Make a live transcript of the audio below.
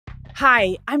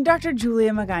Hi, I'm Dr. Julia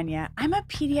Magana. I'm a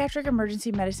pediatric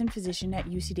emergency medicine physician at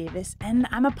UC Davis, and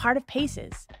I'm a part of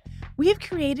PACES. We have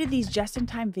created these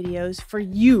just-in-time videos for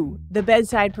you, the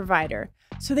bedside provider,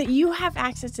 so that you have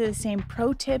access to the same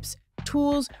pro tips,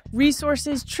 tools,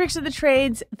 resources, tricks of the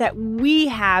trades that we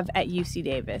have at UC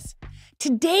Davis.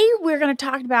 Today, we're going to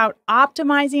talk about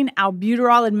optimizing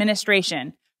albuterol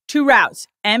administration. Two routes,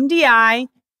 MDI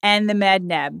and the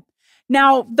med-neb.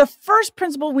 Now, the first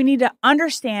principle we need to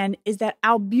understand is that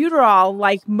albuterol,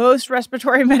 like most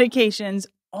respiratory medications,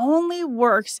 only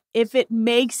works if it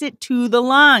makes it to the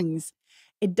lungs.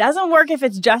 It doesn't work if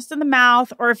it's just in the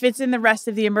mouth or if it's in the rest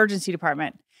of the emergency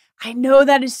department. I know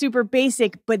that is super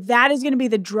basic, but that is going to be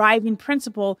the driving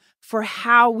principle for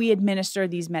how we administer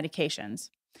these medications.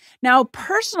 Now,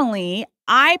 personally,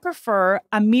 I prefer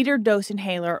a metered dose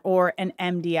inhaler or an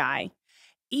MDI.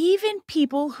 Even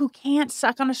people who can't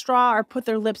suck on a straw or put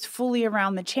their lips fully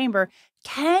around the chamber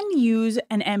can use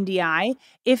an MDI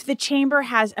if the chamber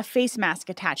has a face mask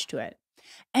attached to it.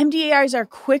 MDIs are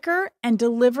quicker and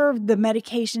deliver the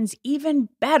medications even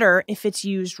better if it's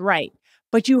used right,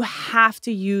 but you have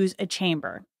to use a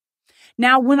chamber.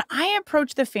 Now, when I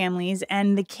approach the families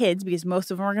and the kids, because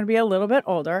most of them are going to be a little bit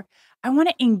older, I want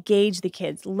to engage the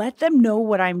kids, let them know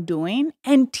what I'm doing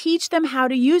and teach them how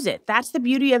to use it. That's the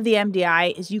beauty of the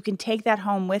MDI is you can take that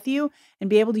home with you and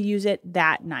be able to use it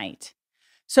that night.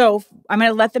 So I'm going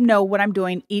to let them know what I'm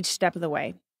doing each step of the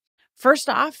way. First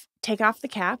off, take off the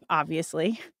cap,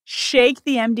 obviously. Shake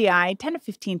the MDI 10 to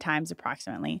 15 times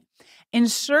approximately.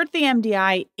 Insert the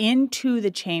MDI into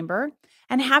the chamber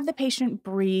and have the patient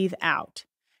breathe out.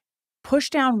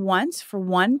 Push down once for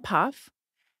one puff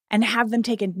and have them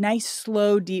take a nice,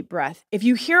 slow, deep breath. If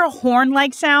you hear a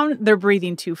horn-like sound, they're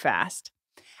breathing too fast.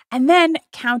 And then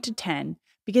count to 10,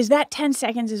 because that 10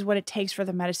 seconds is what it takes for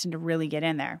the medicine to really get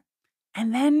in there.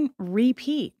 And then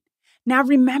repeat. Now,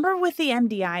 remember with the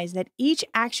MDIs that each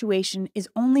actuation is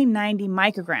only 90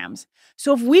 micrograms.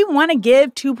 So if we want to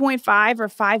give 2.5 or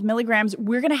 5 milligrams,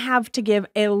 we're going to have to give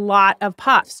a lot of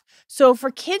puffs. So for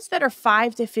kids that are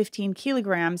 5 to 15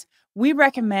 kilograms, we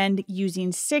recommend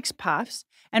using 6 puffs.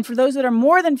 And for those that are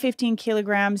more than 15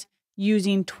 kilograms,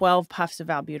 using 12 puffs of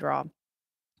albuterol.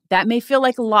 That may feel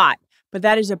like a lot, but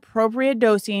that is appropriate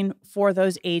dosing for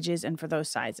those ages and for those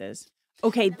sizes.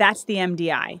 Okay, that's the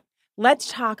MDI.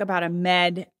 Let's talk about a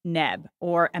med-neb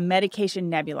or a medication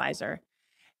nebulizer.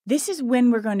 This is when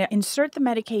we're going to insert the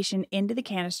medication into the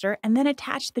canister and then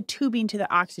attach the tubing to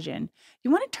the oxygen.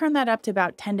 You want to turn that up to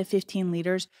about 10 to 15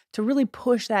 liters to really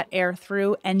push that air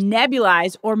through and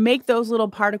nebulize or make those little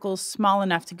particles small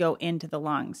enough to go into the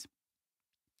lungs.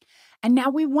 And now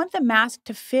we want the mask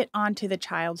to fit onto the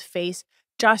child's face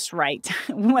just right.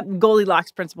 We want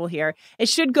Goldilocks principle here. It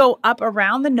should go up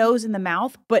around the nose and the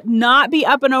mouth, but not be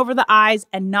up and over the eyes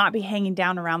and not be hanging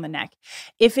down around the neck.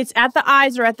 If it's at the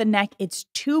eyes or at the neck, it's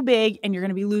too big and you're going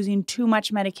to be losing too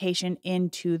much medication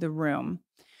into the room.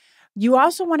 You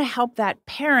also want to help that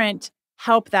parent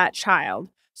help that child.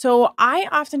 So I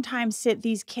oftentimes sit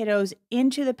these kiddos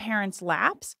into the parents'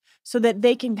 laps so that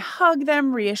they can hug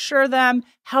them, reassure them,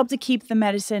 help to keep the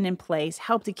medicine in place,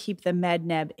 help to keep the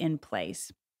med-neb in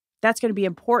place. That's going to be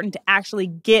important to actually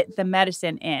get the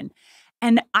medicine in.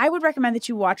 And I would recommend that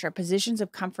you watch our Positions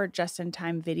of Comfort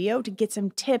Just-in-Time video to get some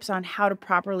tips on how to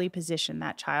properly position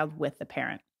that child with the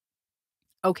parent.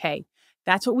 Okay,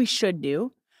 that's what we should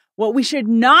do. What we should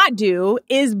not do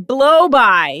is blow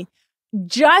by.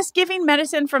 Just giving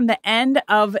medicine from the end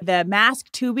of the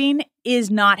mask tubing is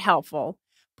not helpful.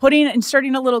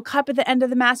 Inserting a little cup at the end of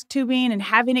the mask tubing and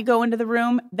having it go into the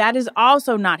room, that is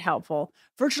also not helpful.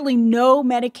 Virtually no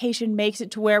medication makes it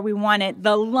to where we want it,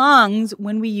 the lungs,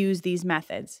 when we use these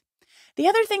methods. The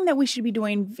other thing that we should be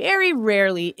doing very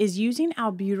rarely is using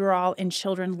albuterol in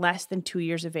children less than 2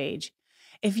 years of age.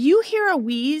 If you hear a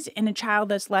wheeze in a child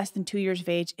that's less than 2 years of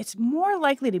age, it's more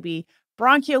likely to be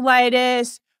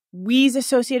bronchiolitis, wheeze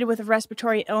associated with a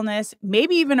respiratory illness,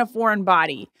 maybe even a foreign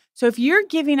body. So if you're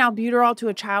giving albuterol to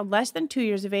a child less than 2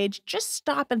 years of age, just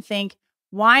stop and think,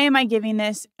 why am I giving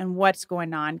this and what's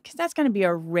going on? Because that's going to be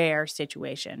a rare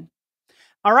situation.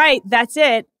 All right, that's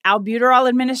it. Albuterol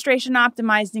administration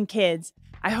optimized in kids.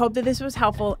 I hope that this was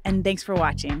helpful and thanks for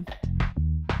watching.